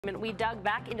We dug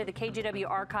back into the KGW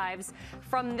archives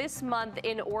from this month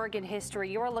in Oregon history.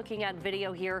 You're looking at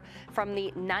video here from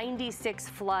the 96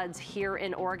 floods here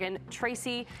in Oregon.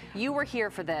 Tracy, you were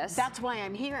here for this. That's why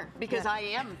I'm here, because I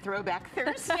am Throwback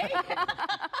Thursday.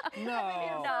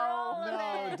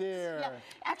 No, dear. Yeah.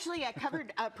 Actually, I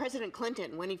covered President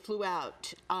Clinton when he flew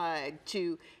out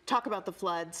to talk about the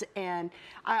floods, and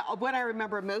what I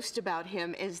remember most about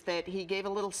him is that he gave a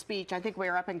little speech. I think we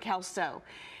were up in Kelso.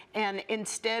 And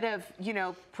instead of,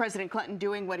 President Clinton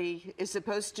doing what he is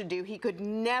supposed to do, he could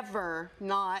never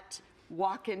not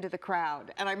walk into the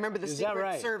crowd. And I remember the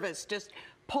Secret Service just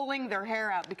pulling their hair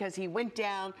out because he went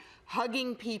down,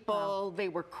 hugging people. They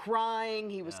were crying.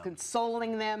 He was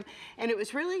consoling them. And it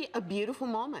was really a beautiful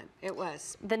moment. It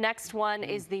was. The next one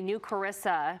is the new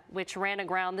Carissa, which ran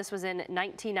aground. This was in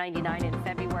 1999 in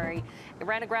February. It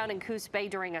ran aground in Coos Bay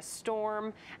during a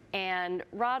storm. And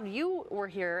Rob, you were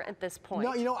here at this point.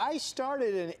 No, I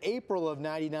started in April of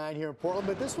 '99 here in Portland,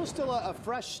 but this was still a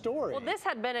fresh story. Well, this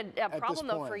had been a problem,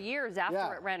 though, for years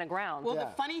after it ran aground. Well, the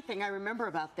funny thing I remember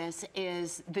about this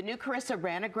is the new Carissa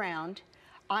ran aground.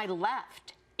 I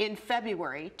left in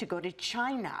February to go to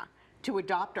China to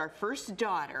adopt our first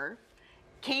daughter,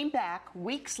 came back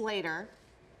weeks later.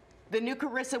 The new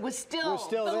Carissa was still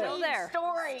there.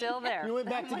 Story. Still there. You went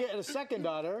back to get a second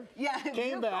daughter. Yeah,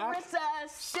 came back. Carissa,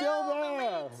 still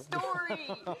there. Story.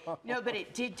 No, but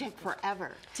it did take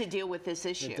forever to deal with this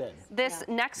issue. It did. This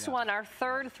next one, our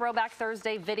third Throwback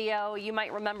Thursday video, you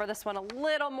might remember this one a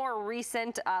little more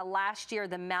recent. Last year,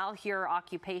 the Malheur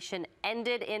occupation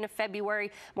ended in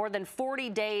February. More than 40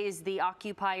 days, the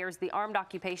occupiers, the armed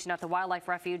occupation at the Wildlife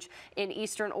Refuge in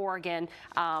Eastern Oregon,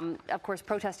 of course,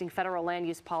 protesting federal land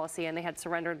use policy, and they had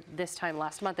surrendered this time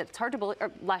last month. It's hard to believe,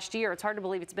 last year. It's hard to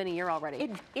believe it's been a year already. It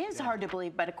is hard to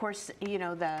believe, but of course,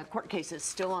 the court case is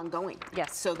still ongoing.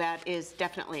 Yes. So that is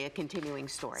definitely a continuing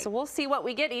story. So we'll see what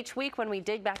we get each week when we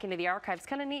dig back into the archives.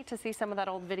 Kind of neat to see some of that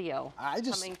old video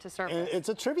coming to surface. It's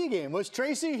a trivia game. Was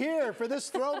Tracy here for this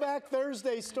Throwback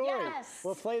Thursday story? Yes.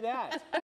 We'll play that.